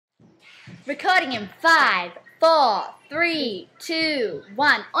Recording in 5, 4, 3, 2,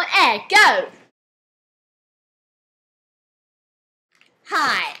 1. On air, go!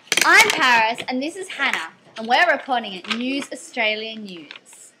 Hi, I'm Paris and this is Hannah, and we're reporting at News Australia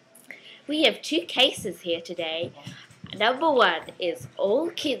News. We have two cases here today. Number one is all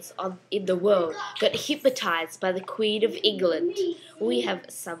kids in the world got hypnotised by the Queen of England. We have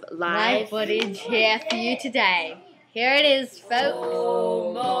some live footage here for you today. Here it is, folks.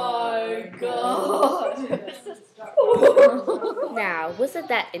 Oh my God! Now, wasn't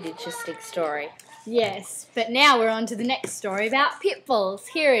that an interesting story? Yes, but now we're on to the next story about pit bulls.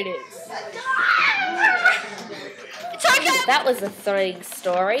 Here it is. That was a thrilling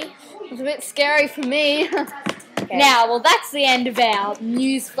story. It was a bit scary for me. Okay. Now, well, that's the end of our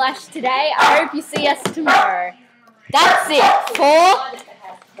news flash today. I hope you see us tomorrow. That's it for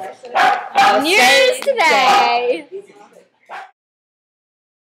News Today.